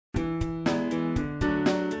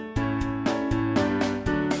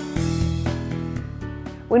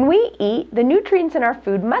When we eat, the nutrients in our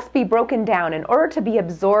food must be broken down in order to be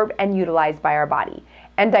absorbed and utilized by our body,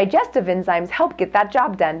 and digestive enzymes help get that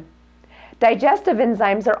job done. Digestive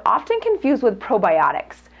enzymes are often confused with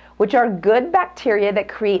probiotics, which are good bacteria that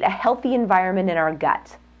create a healthy environment in our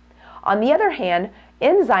gut. On the other hand,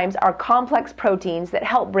 enzymes are complex proteins that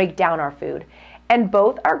help break down our food, and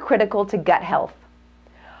both are critical to gut health.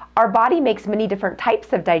 Our body makes many different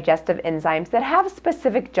types of digestive enzymes that have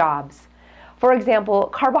specific jobs. For example,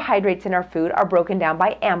 carbohydrates in our food are broken down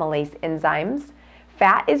by amylase enzymes,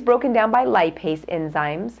 fat is broken down by lipase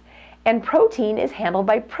enzymes, and protein is handled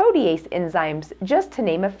by protease enzymes, just to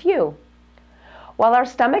name a few. While our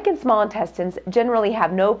stomach and small intestines generally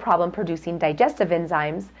have no problem producing digestive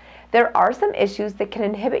enzymes, there are some issues that can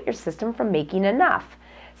inhibit your system from making enough,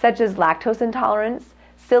 such as lactose intolerance,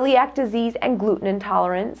 celiac disease and gluten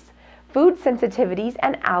intolerance, food sensitivities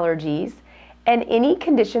and allergies, and any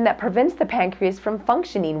condition that prevents the pancreas from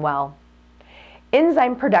functioning well.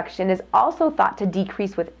 Enzyme production is also thought to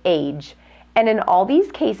decrease with age, and in all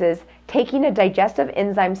these cases, taking a digestive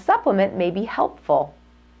enzyme supplement may be helpful.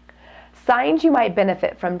 Signs you might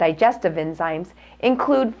benefit from digestive enzymes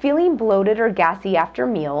include feeling bloated or gassy after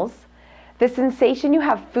meals, the sensation you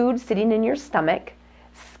have food sitting in your stomach,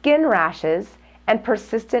 skin rashes, and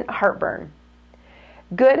persistent heartburn.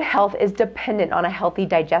 Good health is dependent on a healthy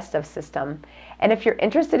digestive system, and if you're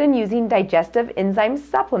interested in using digestive enzyme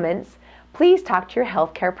supplements, please talk to your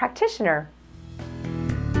healthcare practitioner.